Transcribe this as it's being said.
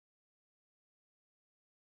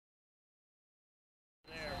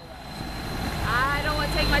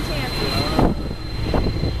my chances.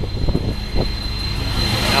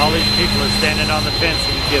 And all these people are standing on the fence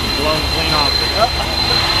and getting blown clean off it.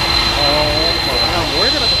 I'm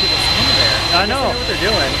worried about the people standing there. I know. What they're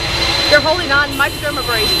doing. They're holding on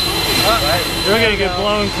microdermabrasion. Right. They're going to get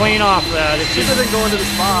blown clean off that. It's Cheaper than going to the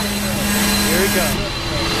spa. Here we go.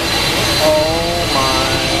 Oh my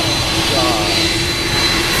god.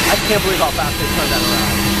 I can't believe how fast they turned that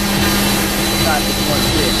around. That is one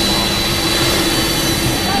big bomb.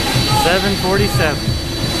 747.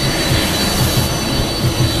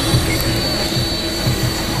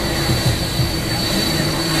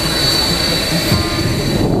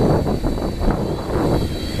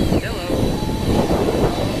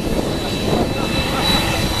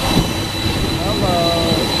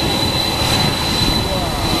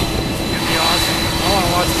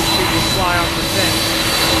 Fly off the fence.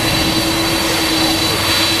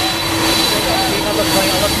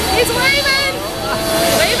 He's waving!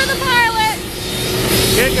 Waving the pilot!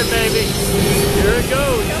 Kick it, baby. Here it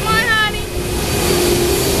goes. Come on, honey.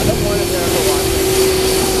 I don't want it there for watching.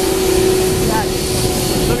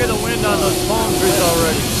 Look at the wind on those palm trees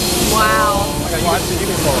already. Wow. Watch it, you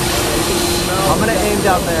can go. I'm going to aim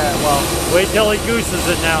down there. Well, wait till he gooses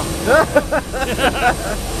it now.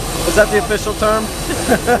 is that the official term?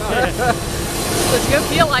 It's gonna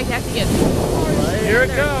feel like I have to get. Here it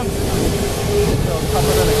comes.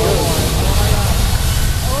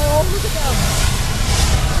 Oh, look at them.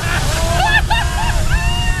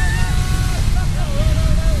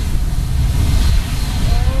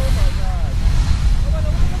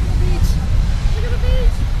 Look at the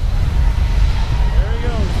beach. There he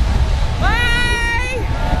goes. Bye.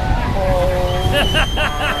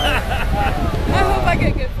 I hope I get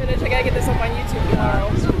a good footage. I gotta get this up on YouTube tomorrow.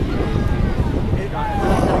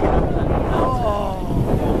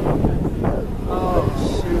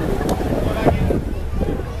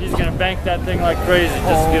 He's gonna bank that thing like crazy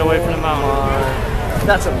just to get away from the mountain.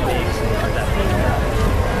 That's amazing.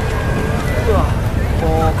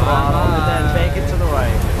 Full throttle and then bank it to the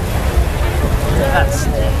right.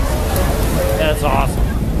 That's awesome.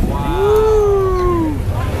 wow.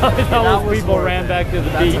 All those people ran back to the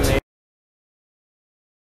beach.